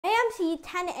AMC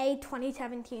 10A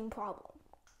 2017 problem.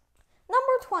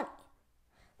 Number 20.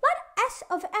 Let S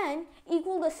of n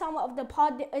equal the sum of the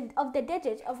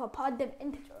digits of a positive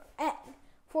integer n.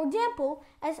 For example,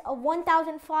 S of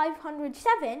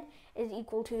 1507 is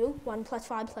equal to 1 plus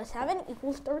 5 plus 7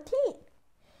 equals 13.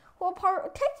 For a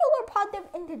particular positive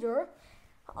integer,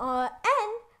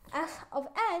 S of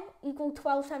n equals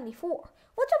 1274.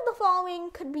 Which of the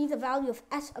following could be the value of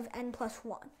S of n plus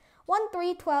 1? 1,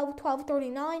 3, 12,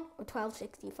 1239, or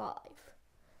 1265?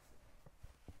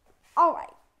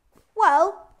 Alright,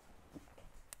 well,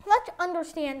 let's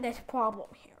understand this problem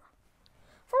here.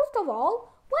 First of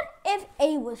all, what if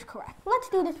A was correct? Let's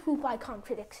do this proof by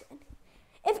contradiction.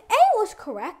 If A was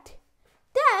correct,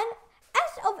 then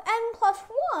S of n plus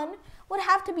 1 would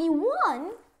have to be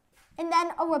 1 and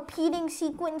then a repeating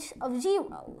sequence of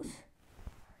zeros.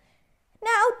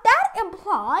 Now, that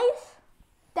implies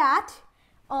that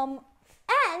n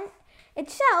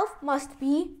itself must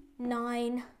be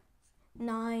 9,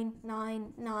 9,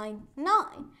 9, 9,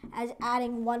 9, as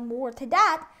adding one more to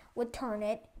that would turn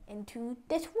it into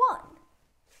this one.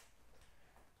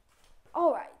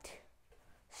 Alright,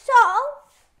 so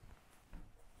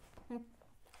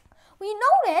we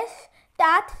notice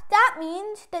that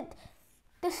means that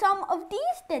the sum of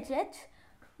these digits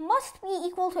must be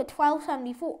equal to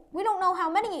 1274. We don't know how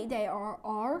many they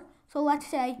are, so let's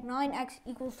say 9x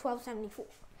equals 1274.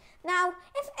 Now,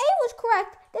 if A was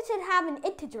correct, this should have an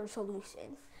integer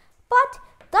solution. But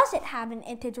does it have an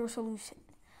integer solution?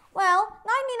 Well,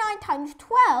 99 times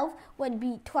 12 would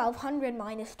be 1200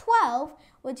 minus 12,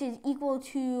 which is equal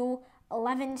to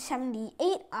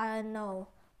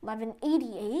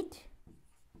 1188.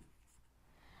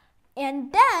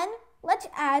 And then let's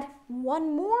add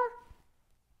one more.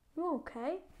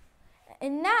 Okay.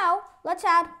 And now let's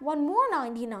add one more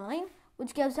 99,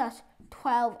 which gives us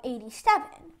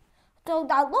 1287. So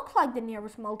that looks like the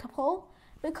nearest multiple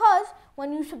because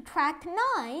when you subtract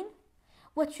 9,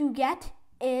 what you get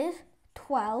is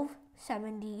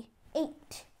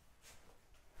 1278.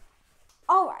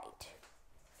 Alright,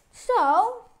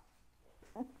 so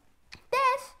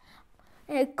this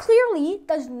clearly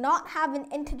does not have an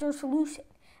integer solution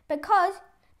because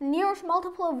the nearest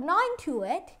multiple of 9 to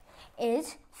it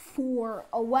is 4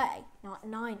 away, not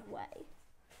 9 away.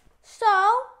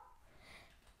 So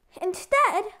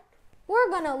instead, we're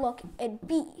going to look at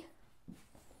B.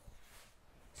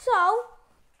 So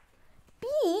B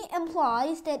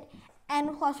implies that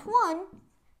n plus 1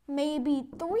 may be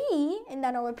 3 and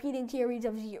then a repeating series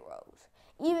of zeros,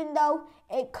 even though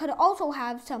it could also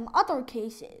have some other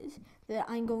cases that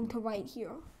I'm going to write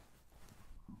here.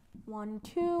 1,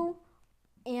 2,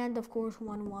 and of course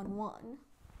 1, 1, 1.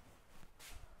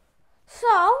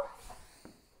 So,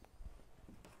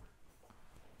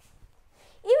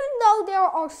 even though there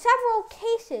are several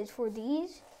cases for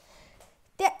these,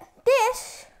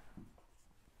 this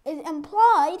is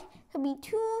implied to be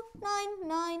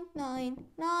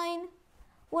 29999.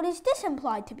 What is this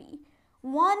implied to be?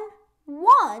 1,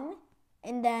 1,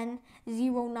 and then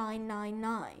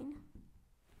 0999.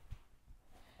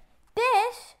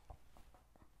 This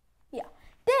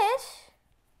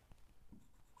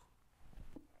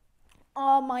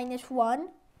minus 1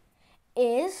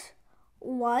 is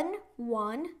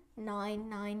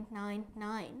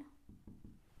 119999,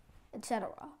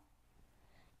 etc.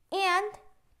 And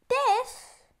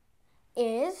this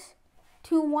is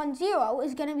 210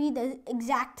 is going to be the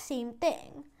exact same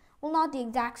thing. Well, not the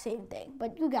exact same thing,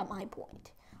 but you get my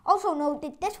point. Also note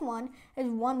that this one is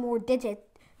one more digit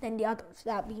than the others,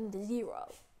 that being the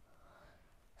 0.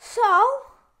 So,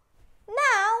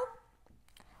 now,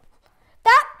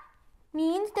 that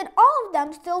means that all of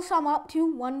them still sum up to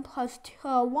 1 plus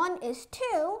 1 is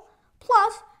 2,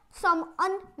 plus some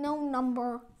unknown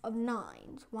number of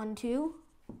 9s. 1, 2.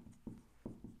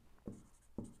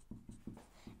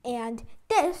 And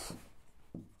this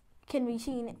can be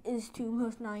seen as 2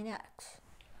 plus 9x.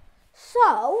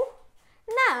 So,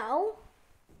 now,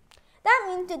 that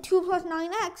means that 2 plus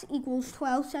 9x equals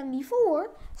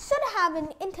 1274 should have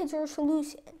an integer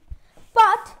solution.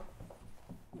 But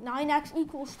 9x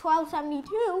equals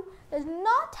 1272 does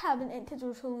not have an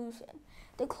integer solution.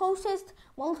 The closest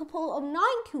multiple of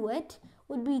 9 to it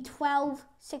would be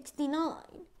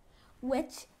 1269,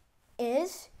 which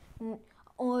is 3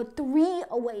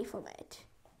 away from it,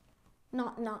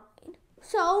 not 9.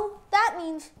 So that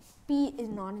means B is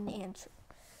not an answer.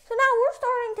 So now we're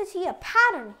starting to see a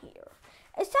pattern here.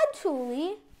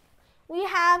 Essentially, we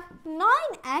have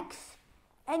 9x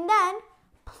and then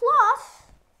plus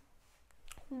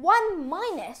 1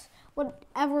 minus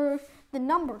whatever the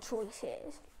number choice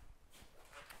is.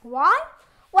 Why?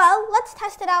 Well, let's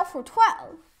test it out for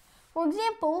 12. For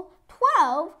example,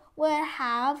 12 would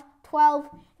have 12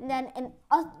 and then an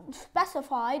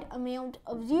unspecified amount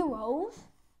of zeros.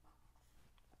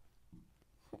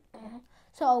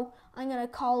 So I'm going to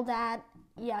call that,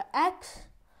 x.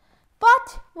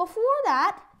 But before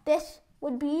that, this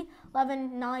would be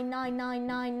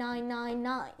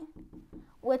 11,999,999,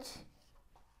 which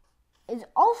is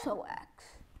also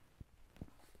x.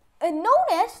 And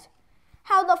notice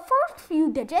how the first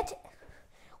few digits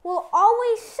will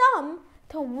always sum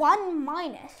to 1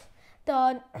 minus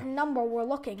the number we're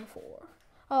looking for,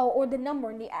 or the number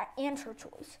in the answer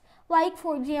choice. Like,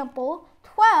 for example,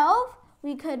 12,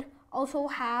 we could also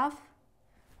have,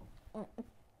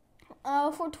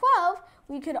 for 12,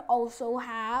 we could also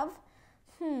have,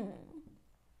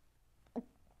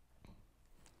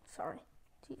 sorry,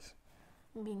 jeez,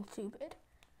 I'm being stupid.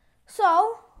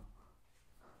 So,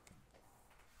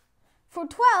 for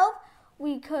 12,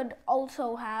 we could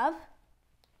also have,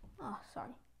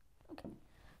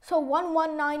 so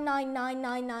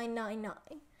 119999999.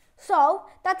 So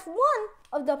that's one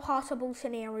of the possible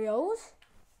scenarios,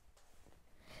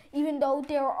 even though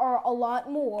there are a lot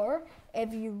more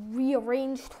if you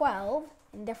rearrange 12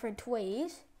 in different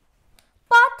ways.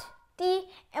 But the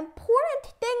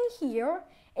important thing here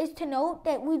is to note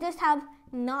that we just have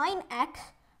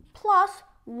 9x plus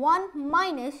 1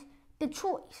 minus the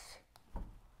choice.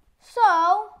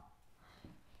 So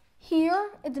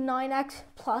here it's 9x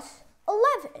plus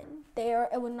 11. There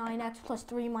it was 9x plus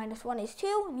 3 minus 1 is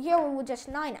 2. And here it was just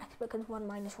 9x because 1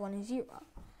 minus 1 is 0.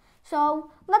 So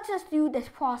let's just do this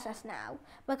process now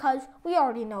because we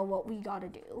already know what we got to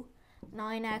do.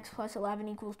 9x plus 11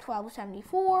 equals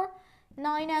 1274.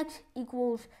 9x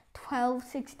equals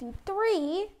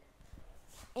 1263.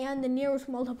 And the nearest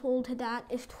multiple to that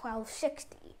is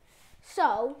 1260.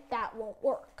 So that won't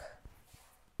work.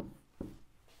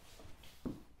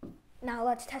 Now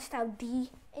let's test out D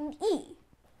and E.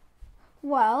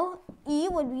 Well, E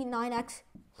would be 9x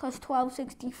plus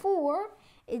 1264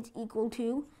 is equal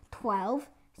to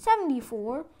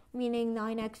 1274, meaning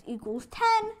 9x equals 10,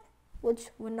 which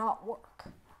would not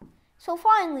work. So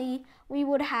finally, we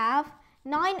would have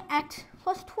 9x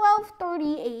plus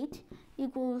 1238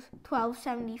 equals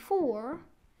 1274,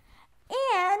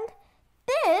 and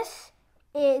this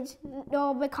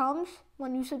becomes,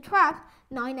 when you subtract,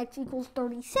 9x equals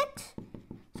 36,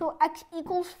 so x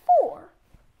equals 4.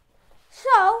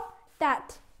 So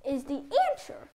that is the answer.